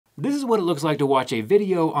This is what it looks like to watch a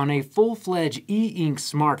video on a full-fledged e-ink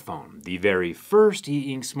smartphone, the very first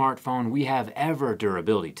e-ink smartphone we have ever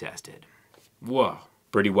durability tested. Whoa,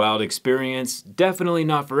 pretty wild experience. Definitely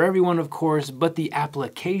not for everyone, of course, but the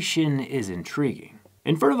application is intriguing.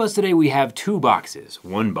 In front of us today we have two boxes.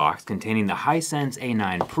 One box containing the Hisense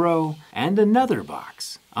A9 Pro and another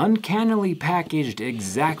box. Uncannily packaged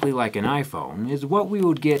exactly like an iPhone is what we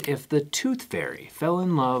would get if the Tooth Fairy fell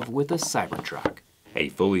in love with a Cybertruck. A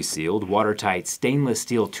fully sealed, watertight stainless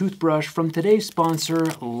steel toothbrush from today's sponsor,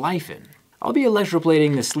 Lifen. I'll be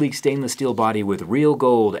electroplating the sleek stainless steel body with real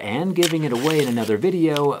gold and giving it away in another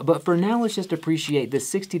video, but for now let's just appreciate the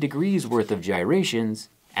 60 degrees worth of gyrations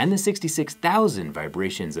and the 66,000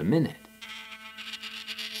 vibrations a minute.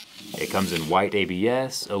 It comes in white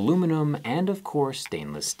ABS, aluminum, and of course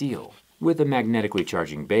stainless steel, with a magnetically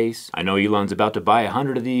charging base. I know Elon's about to buy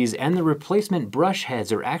 100 of these, and the replacement brush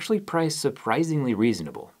heads are actually priced surprisingly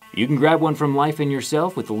reasonable. You can grab one from Lifen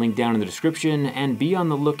yourself with the link down in the description, and be on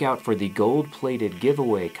the lookout for the gold-plated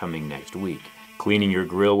giveaway coming next week. Cleaning your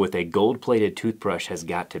grill with a gold-plated toothbrush has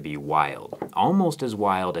got to be wild. Almost as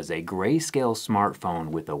wild as a grayscale smartphone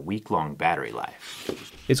with a week-long battery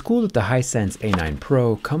life. It's cool that the Hisense A9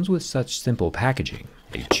 Pro comes with such simple packaging.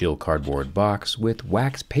 A chill cardboard box with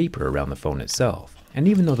wax paper around the phone itself. And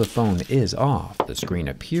even though the phone is off, the screen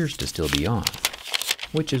appears to still be on,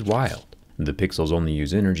 which is wild. The pixels only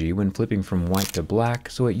use energy when flipping from white to black,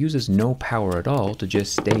 so it uses no power at all to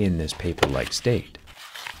just stay in this paper-like state.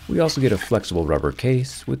 We also get a flexible rubber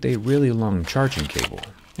case with a really long charging cable,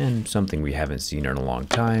 and something we haven't seen in a long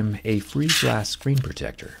time, a free glass screen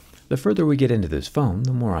protector. The further we get into this phone,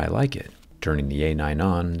 the more I like it. Turning the A9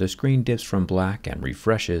 on, the screen dips from black and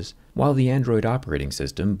refreshes, while the Android operating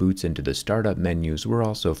system boots into the startup menus we're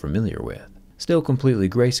all so familiar with. Still completely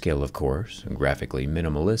grayscale, of course, graphically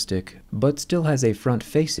minimalistic, but still has a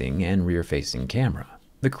front-facing and rear-facing camera.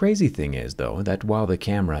 The crazy thing is, though, that while the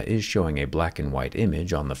camera is showing a black and white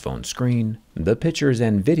image on the phone screen, the pictures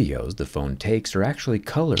and videos the phone takes are actually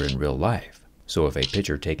color in real life. So if a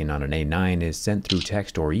picture taken on an A9 is sent through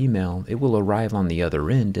text or email, it will arrive on the other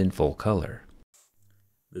end in full color.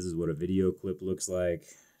 This is what a video clip looks like.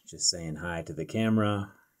 Just saying hi to the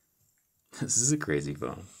camera. This is a crazy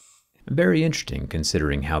phone. Very interesting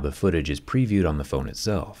considering how the footage is previewed on the phone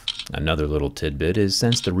itself. Another little tidbit is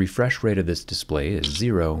since the refresh rate of this display is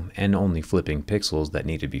 0 and only flipping pixels that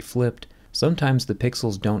need to be flipped, sometimes the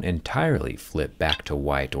pixels don't entirely flip back to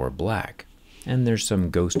white or black, and there's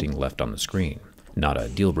some ghosting left on the screen. Not a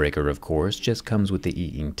deal breaker, of course, just comes with the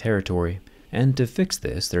e-ink territory, and to fix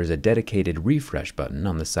this there's a dedicated refresh button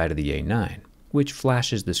on the side of the A9, which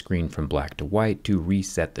flashes the screen from black to white to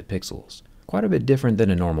reset the pixels. Quite a bit different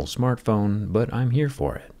than a normal smartphone, but I'm here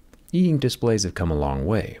for it. E-ink displays have come a long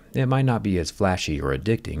way. It might not be as flashy or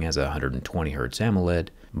addicting as a 120Hz AMOLED,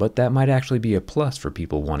 but that might actually be a plus for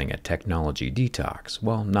people wanting a technology detox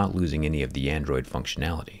while not losing any of the Android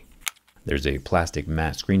functionality. There's a plastic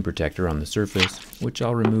matte screen protector on the surface, which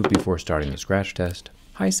I'll remove before starting the scratch test.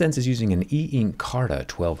 Hisense is using an e-ink Carta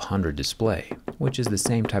 1200 display, which is the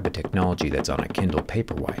same type of technology that's on a Kindle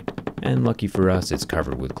Paperwhite. And lucky for us, it's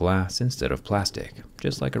covered with glass instead of plastic,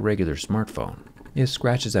 just like a regular smartphone. It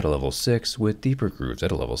scratches at a level 6 with deeper grooves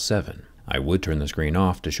at a level 7. I would turn the screen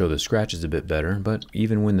off to show the scratches a bit better, but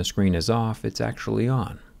even when the screen is off, it's actually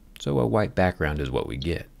on. So a white background is what we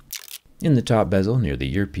get. In the top bezel near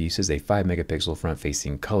the earpiece is a 5-megapixel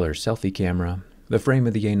front-facing color selfie camera. The frame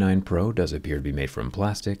of the A9 Pro does appear to be made from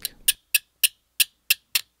plastic,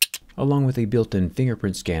 along with a built-in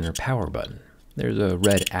fingerprint scanner power button. There's a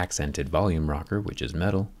red accented volume rocker, which is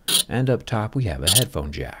metal, and up top we have a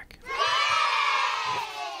headphone jack.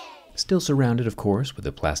 Still surrounded, of course, with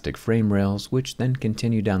the plastic frame rails, which then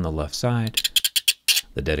continue down the left side.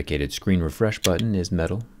 The dedicated screen refresh button is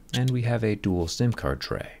metal, and we have a dual SIM card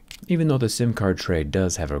tray. Even though the SIM card tray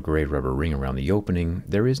does have a gray rubber ring around the opening,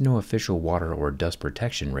 there is no official water or dust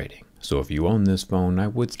protection rating. So if you own this phone, I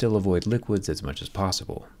would still avoid liquids as much as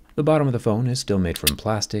possible. The bottom of the phone is still made from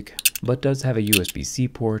plastic, but does have a USB-C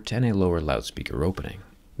port and a lower loudspeaker opening.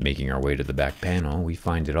 Making our way to the back panel, we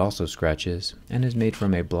find it also scratches and is made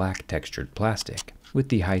from a black textured plastic, with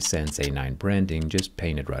the Hisense A9 branding just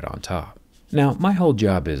painted right on top. Now, my whole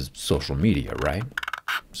job is social media, right?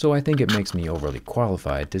 So I think it makes me overly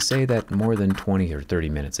qualified to say that more than 20 or 30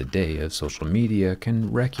 minutes a day of social media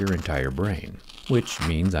can wreck your entire brain, which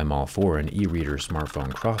means I'm all for an e-reader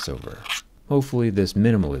smartphone crossover. Hopefully this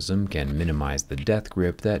minimalism can minimize the death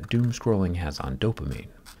grip that doom scrolling has on dopamine.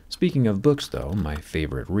 Speaking of books though, my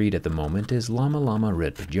favorite read at the moment is Llama Llama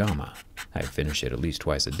Red Pajama. I finish it at least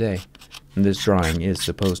twice a day. This drawing is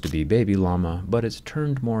supposed to be baby llama, but it's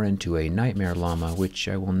turned more into a nightmare llama, which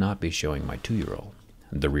I will not be showing my 2-year-old.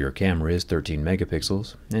 The rear camera is 13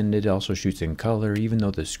 megapixels, and it also shoots in color even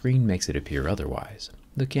though the screen makes it appear otherwise.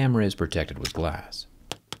 The camera is protected with glass.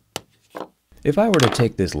 If I were to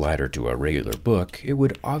take this lighter to a regular book, it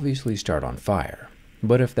would obviously start on fire.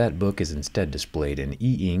 But if that book is instead displayed in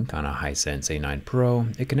e-ink on a Hisense A9 Pro,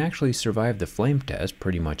 it can actually survive the flame test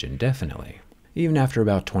pretty much indefinitely. Even after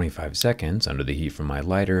about 25 seconds under the heat from my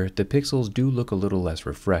lighter, the pixels do look a little less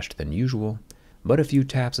refreshed than usual, but a few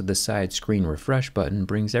taps of the side screen refresh button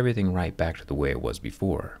brings everything right back to the way it was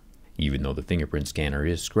before. Even though the fingerprint scanner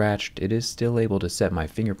is scratched, it is still able to set my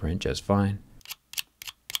fingerprint just fine.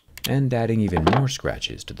 And adding even more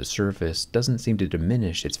scratches to the surface doesn't seem to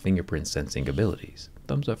diminish its fingerprint sensing abilities.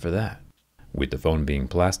 Thumbs up for that. With the phone being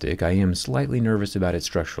plastic, I am slightly nervous about its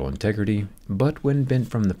structural integrity, but when bent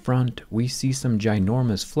from the front, we see some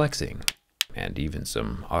ginormous flexing, and even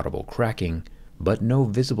some audible cracking, but no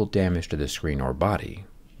visible damage to the screen or body,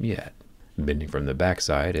 yet. Bending from the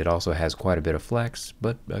backside, it also has quite a bit of flex,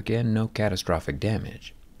 but again, no catastrophic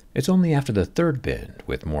damage. It's only after the third bend,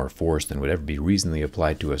 with more force than would ever be reasonably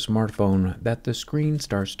applied to a smartphone, that the screen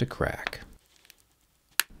starts to crack.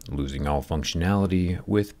 Losing all functionality,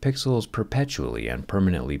 with pixels perpetually and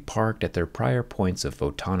permanently parked at their prior points of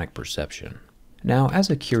photonic perception. Now, as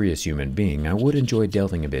a curious human being, I would enjoy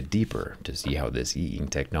delving a bit deeper to see how this e-ink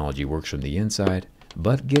technology works from the inside,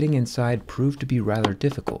 but getting inside proved to be rather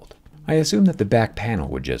difficult. I assumed that the back panel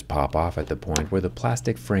would just pop off at the point where the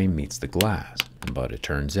plastic frame meets the glass, but it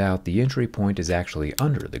turns out the entry point is actually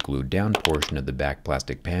under the glued down portion of the back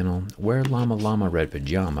plastic panel where Llama Llama Red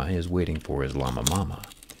Pajama is waiting for his llama mama.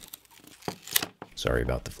 Sorry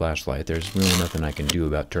about the flashlight, there's really nothing I can do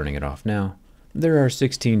about turning it off now. There are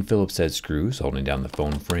 16 Phillips head screws holding down the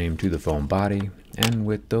phone frame to the phone body, and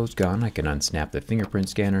with those gone I can unsnap the fingerprint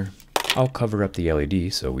scanner. I'll cover up the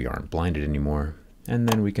LED so we aren't blinded anymore, and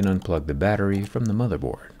then we can unplug the battery from the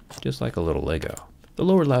motherboard, just like a little Lego. The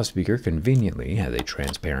lower loudspeaker conveniently has a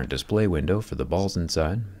transparent display window for the balls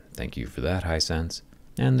inside, thank you for that Hisense,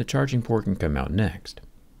 and the charging port can come out next.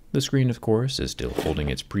 The screen, of course, is still holding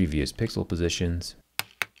its previous pixel positions,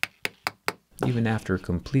 even after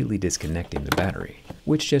completely disconnecting the battery,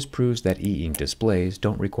 which just proves that e-ink displays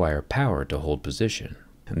don't require power to hold position.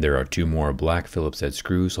 There are 2 more black Phillips head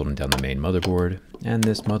screws holding down the main motherboard, and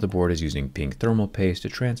this motherboard is using pink thermal paste to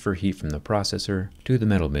transfer heat from the processor to the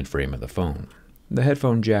metal midframe of the phone. The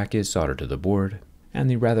headphone jack is soldered to the board, and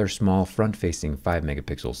the rather small front-facing 5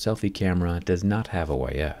 megapixel selfie camera does not have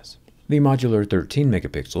OIS. The modular 13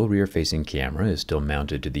 megapixel rear-facing camera is still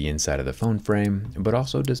mounted to the inside of the phone frame, but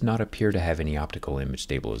also does not appear to have any optical image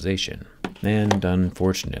stabilization. And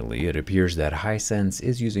unfortunately, it appears that Hisense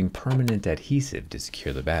is using permanent adhesive to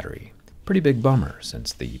secure the battery. Pretty big bummer,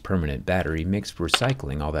 since the permanent battery makes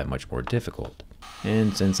recycling all that much more difficult.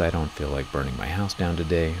 And since I don't feel like burning my house down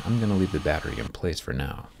today, I'm going to leave the battery in place for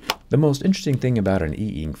now. The most interesting thing about an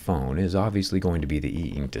e-ink phone is obviously going to be the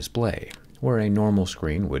e-ink display. Where a normal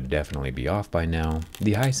screen would definitely be off by now,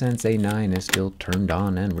 the Hisense A9 is still turned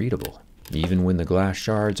on and readable. Even when the glass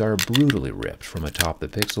shards are brutally ripped from atop the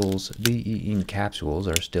pixels, the e-ink capsules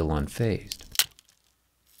are still unfazed.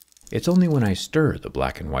 It's only when I stir the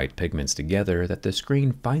black and white pigments together that the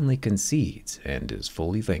screen finally concedes and is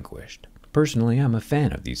fully vanquished. Personally, I'm a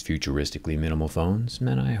fan of these futuristically minimal phones,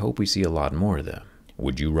 and I hope we see a lot more of them.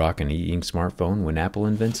 Would you rock an e-ink smartphone when Apple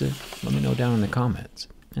invents it? Let me know down in the comments.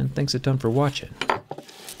 And thanks a ton for watching.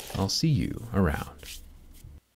 I'll see you around.